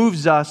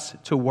moves us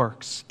to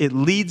works. It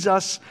leads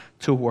us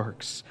to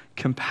works.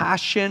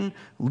 Compassion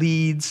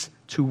leads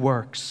to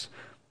works.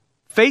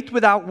 Faith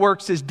without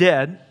works is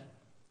dead,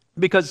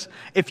 because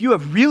if you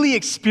have really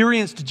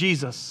experienced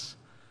Jesus,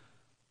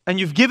 and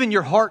you've given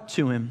your heart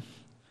to him,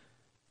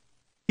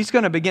 he's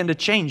going to begin to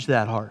change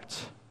that heart.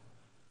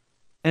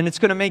 And it's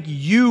going to make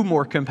you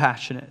more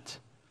compassionate.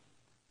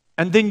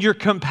 And then your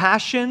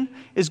compassion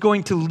is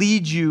going to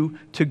lead you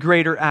to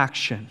greater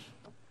action.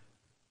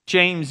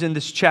 James in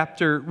this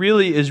chapter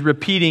really is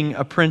repeating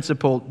a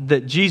principle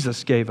that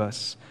Jesus gave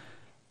us.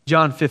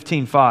 John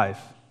 15:5.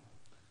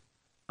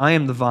 I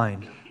am the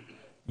vine,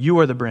 you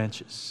are the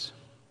branches.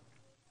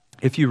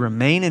 If you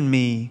remain in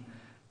me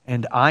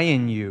and I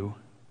in you,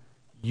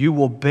 you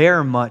will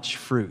bear much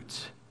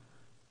fruit.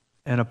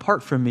 And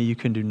apart from me, you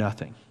can do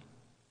nothing.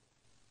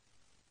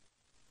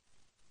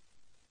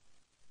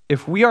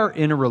 If we are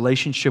in a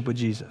relationship with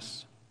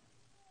Jesus,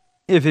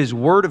 if his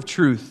word of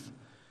truth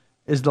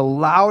is the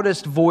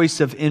loudest voice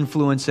of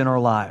influence in our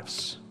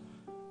lives,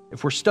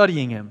 if we're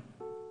studying him,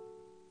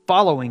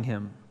 following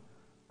him,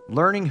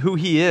 learning who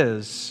he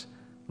is,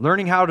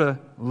 learning how to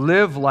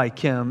live like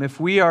him, if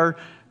we are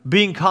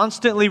being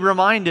constantly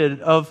reminded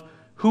of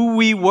who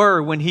we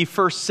were when he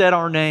first said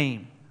our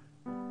name,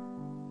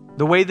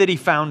 the way that he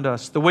found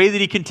us, the way that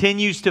he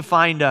continues to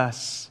find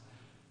us,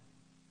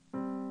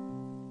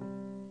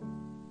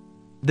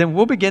 then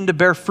we'll begin to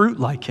bear fruit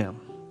like him.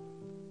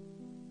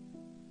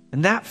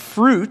 And that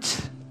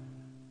fruit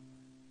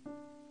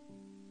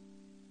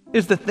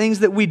is the things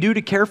that we do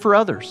to care for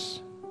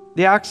others,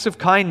 the acts of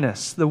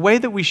kindness, the way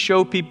that we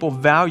show people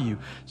value.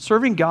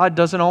 Serving God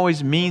doesn't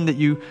always mean that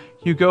you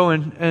go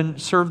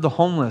and serve the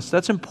homeless.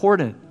 That's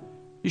important.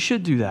 You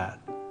should do that.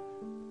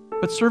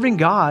 But serving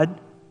God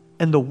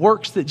and the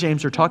works that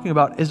James are talking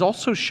about is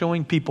also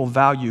showing people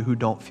value who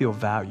don't feel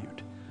valued.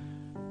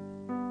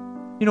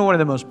 You know, one of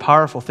the most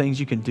powerful things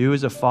you can do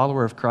as a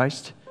follower of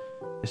Christ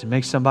is to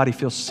make somebody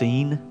feel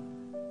seen.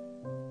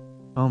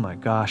 Oh my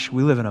gosh,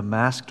 we live in a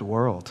masked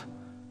world.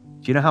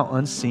 Do you know how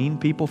unseen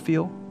people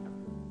feel?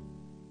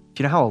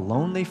 Do you know how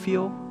alone they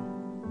feel?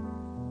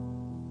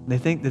 They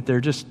think that they're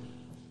just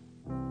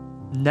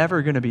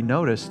never going to be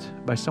noticed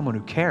by someone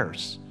who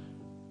cares.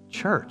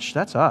 Church,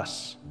 that's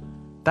us.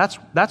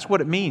 That's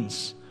what it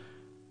means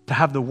to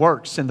have the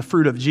works and the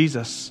fruit of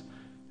Jesus.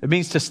 It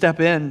means to step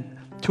in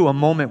to a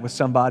moment with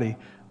somebody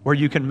where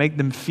you can make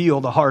them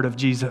feel the heart of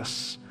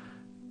Jesus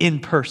in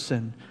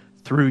person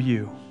through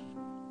you.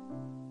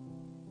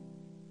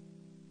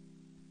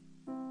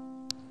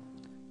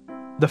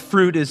 The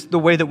fruit is the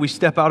way that we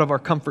step out of our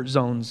comfort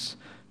zones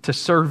to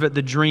serve at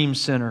the Dream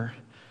Center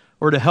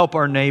or to help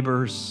our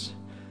neighbors.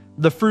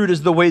 The fruit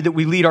is the way that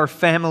we lead our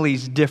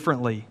families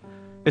differently.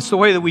 It's the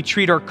way that we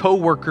treat our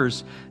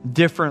coworkers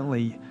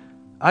differently.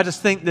 I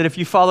just think that if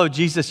you follow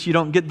Jesus, you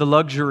don't get the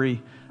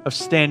luxury of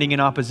standing in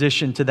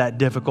opposition to that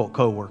difficult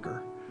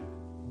coworker.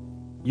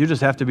 You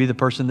just have to be the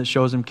person that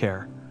shows him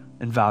care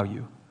and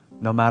value,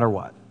 no matter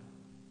what.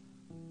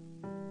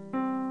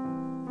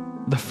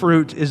 The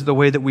fruit is the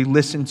way that we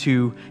listen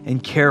to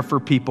and care for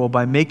people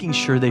by making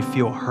sure they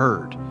feel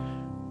heard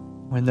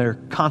when they're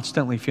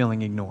constantly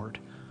feeling ignored.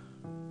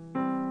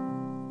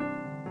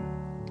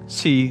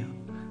 See,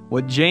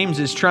 what James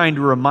is trying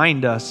to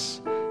remind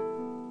us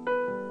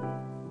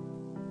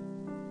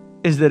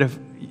is that if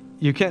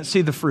you can't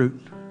see the fruit,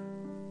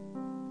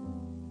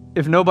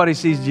 if nobody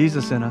sees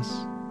Jesus in us,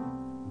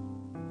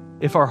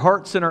 if our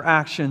hearts and our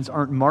actions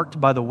aren't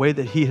marked by the way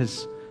that He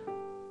has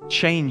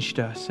changed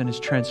us and is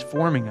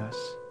transforming us,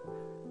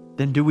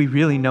 then do we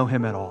really know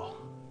Him at all?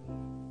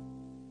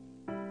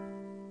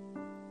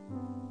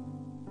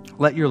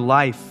 Let your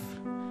life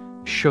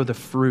show the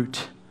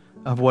fruit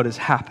of what is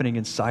happening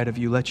inside of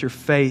you. Let your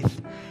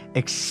faith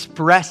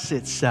express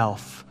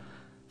itself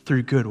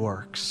through good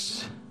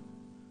works.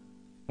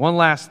 One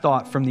last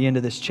thought from the end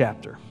of this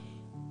chapter.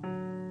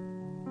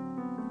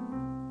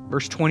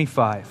 Verse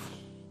 25.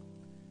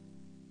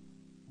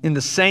 In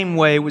the same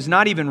way, was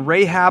not even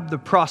Rahab the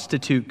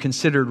prostitute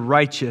considered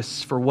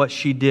righteous for what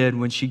she did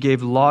when she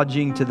gave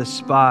lodging to the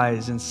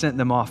spies and sent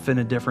them off in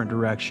a different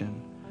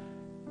direction?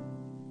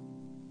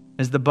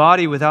 As the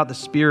body without the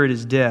spirit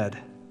is dead,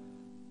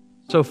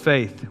 so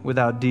faith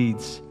without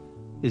deeds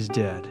is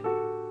dead.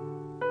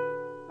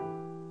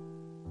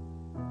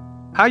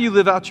 How you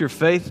live out your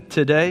faith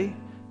today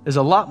is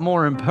a lot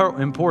more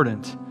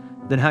important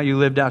than how you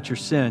lived out your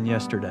sin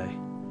yesterday.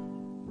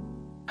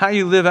 How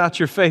you live out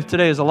your faith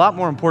today is a lot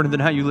more important than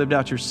how you lived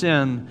out your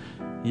sin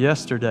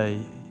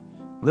yesterday.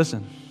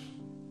 Listen,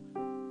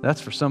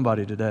 that's for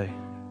somebody today.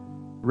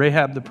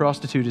 Rahab the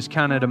prostitute is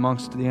counted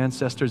amongst the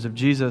ancestors of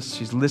Jesus.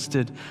 She's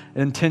listed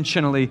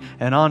intentionally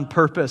and on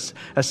purpose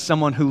as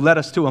someone who led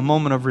us to a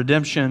moment of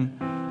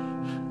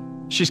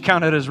redemption. She's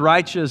counted as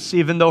righteous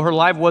even though her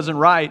life wasn't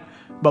right,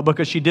 but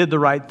because she did the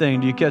right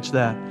thing. Do you catch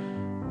that?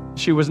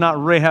 She was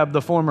not Rahab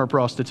the former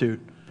prostitute,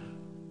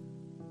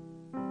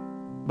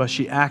 but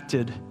she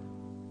acted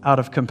out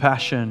of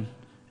compassion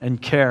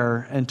and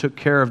care and took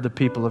care of the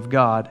people of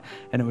God,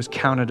 and it was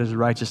counted as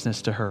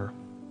righteousness to her.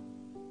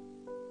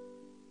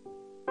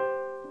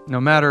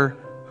 No matter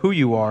who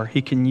you are,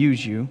 He can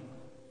use you.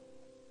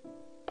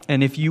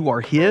 And if you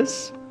are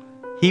His,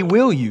 He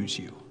will use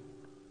you.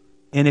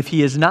 And if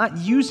He is not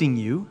using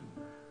you,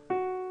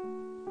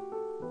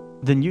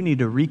 then you need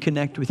to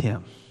reconnect with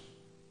Him.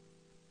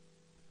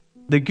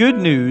 The good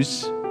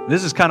news,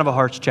 this is kind of a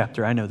harsh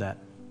chapter, I know that.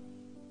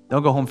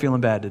 Don't go home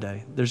feeling bad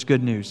today. There's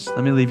good news.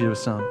 Let me leave you with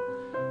some.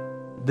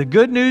 The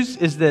good news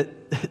is that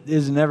it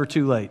is never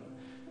too late.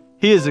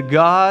 He is a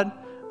God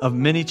of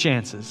many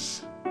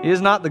chances. He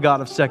is not the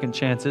God of second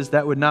chances.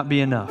 That would not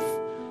be enough.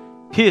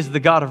 He is the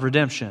God of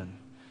redemption.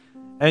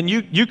 And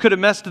you could have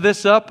messed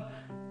this up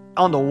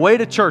on the way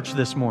to church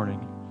this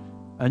morning.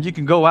 And you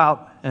can go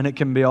out and it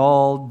can be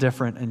all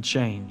different and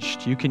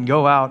changed. You can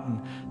go out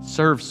and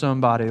serve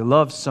somebody,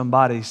 love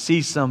somebody,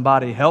 see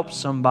somebody, help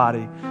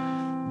somebody,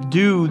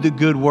 do the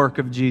good work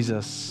of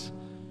Jesus.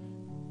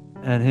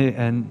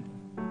 And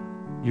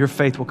your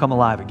faith will come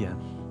alive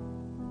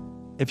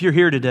again. If you're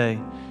here today,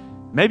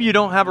 maybe you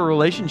don't have a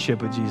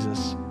relationship with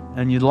Jesus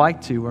and you'd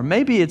like to, or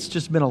maybe it's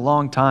just been a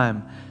long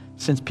time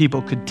since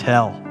people could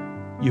tell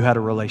you had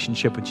a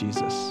relationship with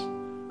Jesus.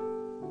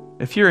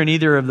 If you're in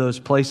either of those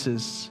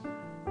places,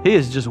 He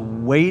is just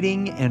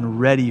waiting and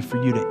ready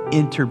for you to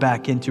enter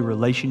back into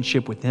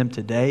relationship with Him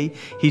today.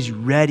 He's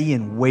ready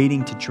and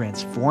waiting to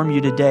transform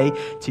you today,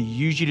 to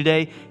use you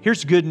today.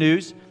 Here's good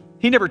news.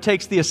 He never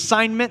takes the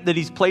assignment that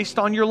He's placed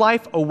on your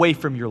life away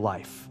from your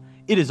life.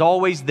 It is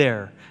always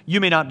there. You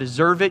may not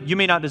deserve it. You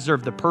may not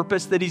deserve the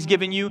purpose that He's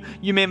given you.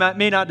 You may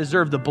not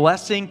deserve the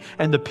blessing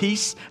and the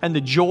peace and the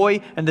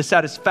joy and the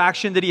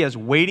satisfaction that He has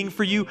waiting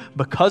for you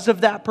because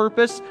of that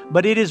purpose.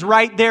 But it is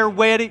right there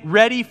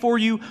ready for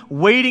you,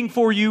 waiting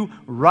for you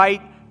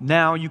right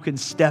now. You can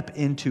step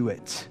into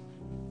it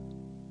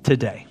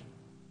today.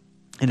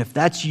 And if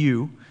that's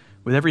you,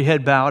 with every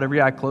head bowed,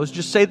 every eye closed,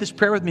 just say this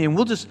prayer with me and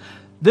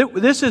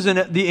this isn't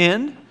at the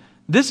end.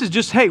 This is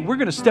just, hey, we're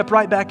going to step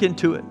right back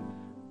into it.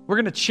 We're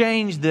going to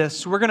change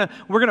this. We're going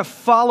to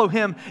follow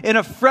Him in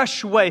a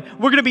fresh way.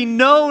 We're going to be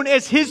known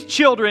as His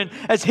children,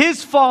 as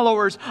His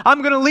followers.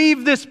 I'm going to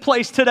leave this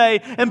place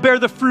today and bear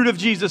the fruit of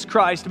Jesus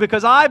Christ,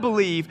 because I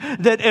believe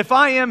that if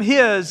I am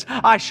His,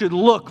 I should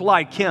look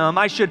like Him.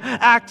 I should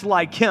act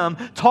like Him,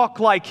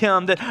 talk like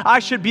Him, that I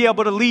should be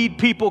able to lead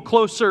people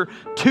closer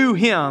to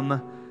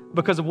Him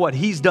because of what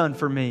He's done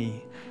for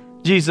me.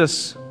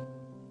 Jesus,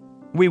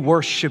 we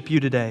worship You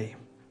today.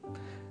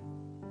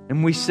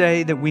 And we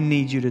say that we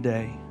need You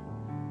today.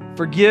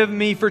 Forgive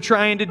me for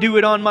trying to do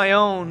it on my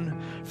own.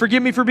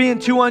 Forgive me for being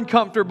too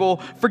uncomfortable.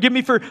 Forgive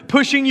me for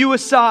pushing You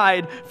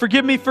aside.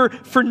 Forgive me for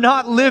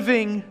not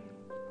living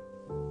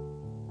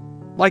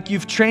like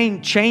You've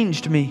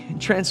changed me and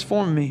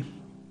transformed me.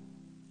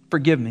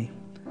 Forgive me.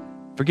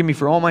 Forgive me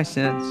for all my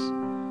sins.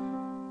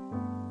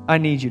 I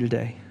need You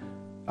today.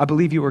 I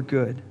believe You are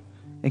good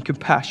and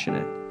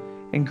compassionate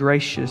and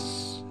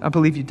gracious. I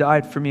believe You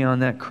died for me on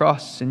that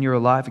cross and You're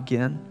alive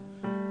again.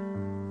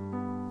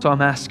 So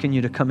I'm asking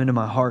You to come into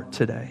my heart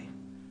today.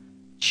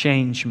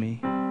 Change me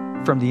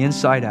from the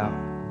inside out.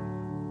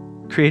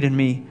 Create in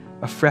me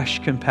a fresh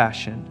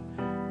compassion.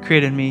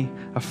 Create in me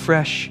a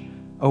fresh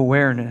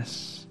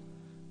awareness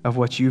of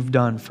what You've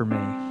done for me.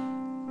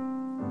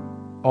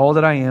 All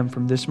that I am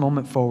from this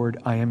moment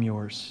forward, I am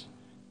Yours.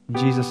 In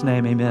Jesus'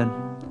 name, amen.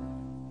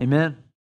 Amen.